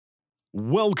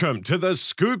Welcome to the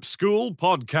Scoop School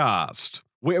podcast,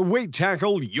 where we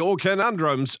tackle your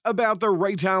conundrums about the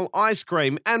retail ice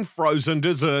cream and frozen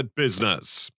dessert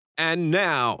business. And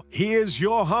now, here's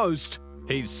your host.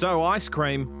 He's so ice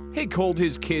cream, he called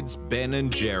his kids Ben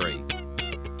and Jerry.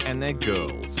 And they're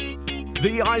girls.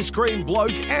 The ice cream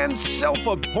bloke and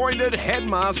self-appointed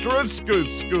headmaster of Scoop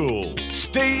School,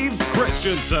 Steve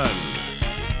Christensen.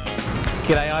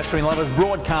 G'day ice cream lovers,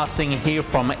 broadcasting here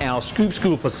from our Scoop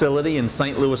School facility in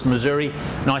St. Louis, Missouri.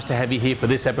 Nice to have you here for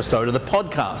this episode of the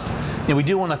podcast. Now we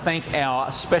do want to thank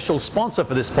our special sponsor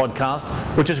for this podcast,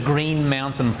 which is Green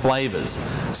Mountain Flavors.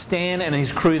 Stan and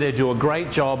his crew there do a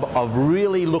great job of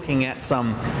really looking at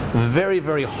some very,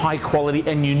 very high quality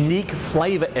and unique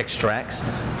flavor extracts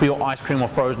for your ice cream or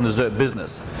frozen dessert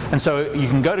business. And so you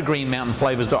can go to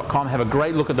greenmountainflavors.com, have a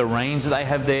great look at the range that they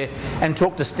have there, and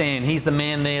talk to Stan. He's the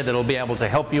man there that'll be able to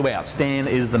help you out. Stan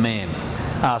is the man.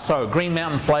 So Green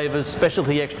Mountain Flavors,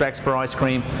 specialty extracts for ice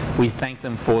cream. We thank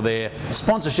them for their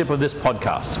sponsorship of this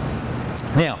podcast.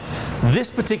 Now, this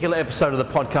particular episode of the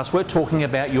podcast, we're talking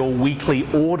about your weekly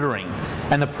ordering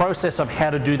and the process of how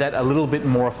to do that a little bit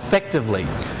more effectively.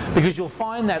 Because you'll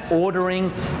find that ordering,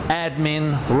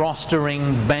 admin,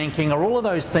 rostering, banking are all of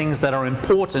those things that are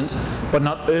important but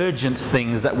not urgent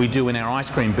things that we do in our ice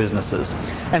cream businesses.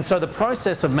 And so the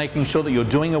process of making sure that you're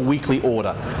doing a weekly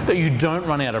order, that you don't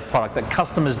run out of product, that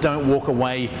customers don't walk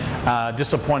away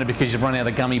disappointed because you've run out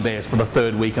of gummy bears for the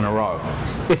third week in a row.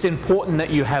 It's important that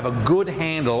you have a good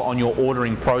handle on your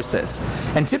ordering process.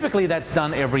 And typically that's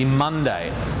done every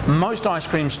Monday. Most ice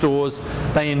cream stores,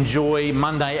 they enjoy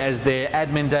Monday as their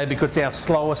admin day because it's our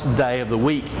slowest day of the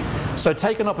week. So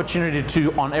take an opportunity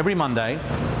to, on every Monday,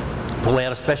 pull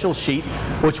out a special sheet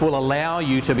which will allow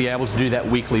you to be able to do that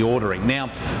weekly ordering.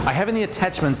 Now, I have in the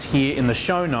attachments here in the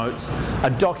show notes a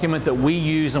document that we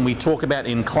use and we talk about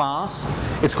in class.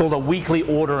 It's called a weekly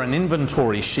order and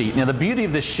inventory sheet. Now, the beauty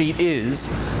of this sheet is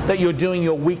that you're doing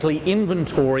your weekly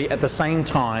inventory at the same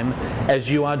time as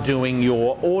you are doing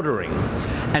your ordering.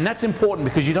 And that's important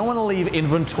because you don't want to leave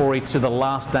inventory to the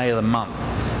last day of the month.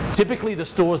 Typically, the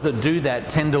stores that do that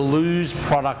tend to lose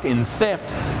product in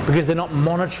theft because they're not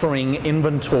monitoring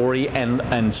inventory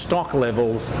and stock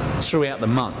levels throughout the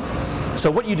month.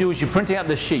 So what you do is you print out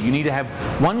this sheet. You need to have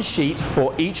one sheet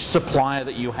for each supplier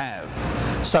that you have.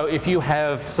 So if you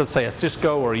have, let's say, a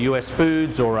Cisco or a US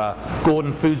Foods or a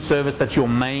Gordon Food Service, that's your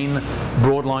main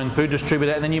broadline food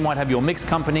distributor, and then you might have your mix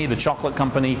company, the chocolate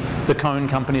company, the cone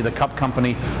company, the cup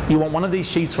company. You want one of these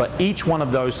sheets for each one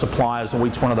of those suppliers or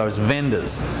each one of those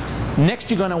vendors.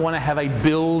 Next, you're going to want to have a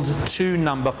build to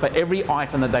number for every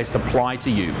item that they supply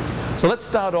to you. So let's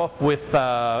start off with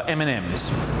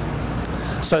M&Ms.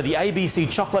 So the ABC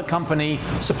Chocolate Company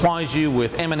supplies you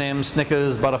with M&Ms,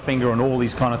 Snickers, Butterfinger, and all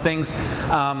these kind of things.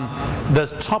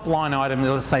 The top line item,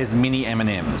 let's say, is mini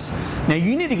M&Ms. Now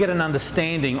you need to get an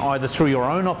understanding either through your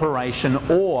own operation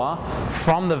or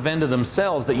from the vendor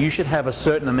themselves that you should have a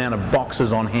certain amount of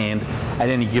boxes on hand at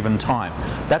any given time.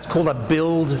 That's called a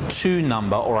build to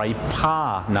number or a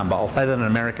PAR number. I'll say that in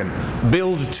American.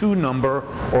 Build to number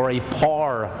or a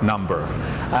PAR number.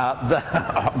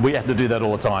 We have to do that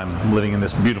all the time living in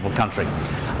this beautiful country.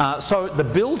 So the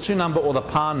build to number or the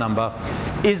PAR number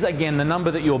is again the number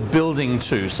that you're building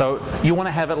to. So you want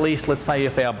to have at least, let's say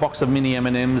if our box of mini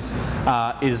M&Ms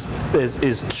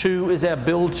is 2 is our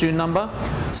build to number.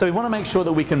 So we want to make sure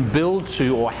that we can build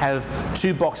to or have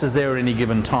 2 boxes there at any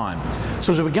given time.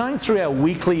 So as we're going through our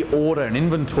weekly order and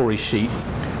inventory sheet,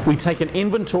 we take an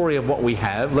inventory of what we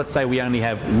have. Let's say we only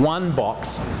have 1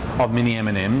 box of mini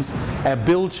M&Ms. Our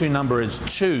build to number is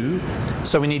 2,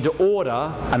 so we need to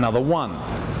order another 1.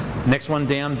 Next one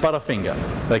down,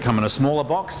 Butterfinger. They come in a smaller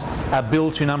box. Our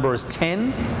build to number is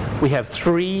 10. We have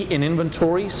 3 in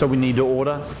inventory, so we need to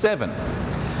order 7.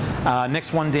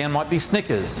 Next one down might be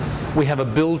Snickers. We have a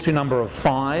build to number of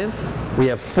 5. We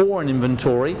have 4 in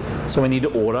inventory, so we need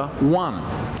to order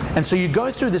 1. And so you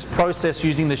go through this process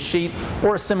using the sheet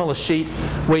or a similar sheet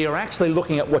where you're actually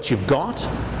looking at what you've got,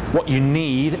 what you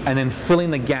need, and then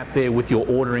filling the gap there with your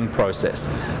ordering process.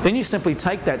 Then you simply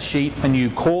take that sheet and you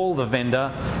call the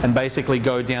vendor and basically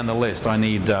go down the list. I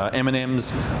need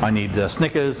M&Ms, I need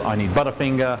Snickers, I need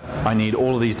Butterfinger, I need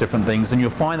all of these different things, and you'll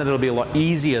find that it'll be a lot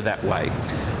easier that way.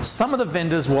 Some of the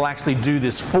vendors will actually do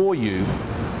this for you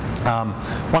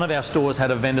One of our stores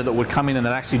had a vendor that would come in and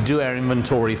they'd actually do our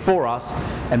inventory for us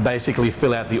and basically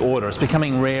fill out the order. It's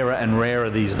becoming rarer and rarer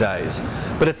these days.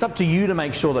 But it's up to you to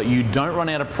make sure that you don't run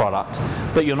out of product,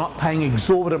 that you're not paying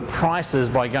exorbitant prices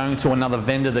by going to another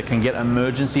vendor that can get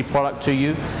emergency product to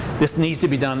you. This needs to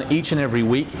be done each and every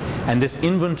week, and this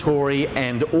inventory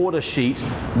and order sheet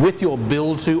with your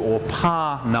build to or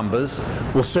par numbers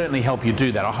will certainly help you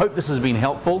do that. I hope this has been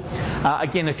helpful.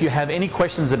 Again, if you have any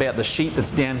questions about the sheet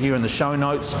that's down here in the show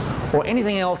notes, or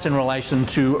anything else in relation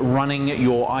to running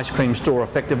your ice cream store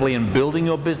effectively and building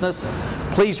your business,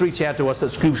 please reach out to us at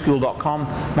scoopschool.com.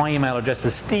 My email address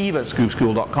is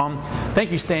steve@scoopschool.com.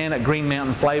 Thank you, Stan at Green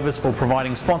Mountain Flavors, for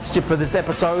providing sponsorship for this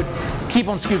episode. Keep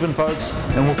on scooping, folks,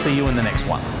 and we'll see you in the next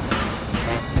one.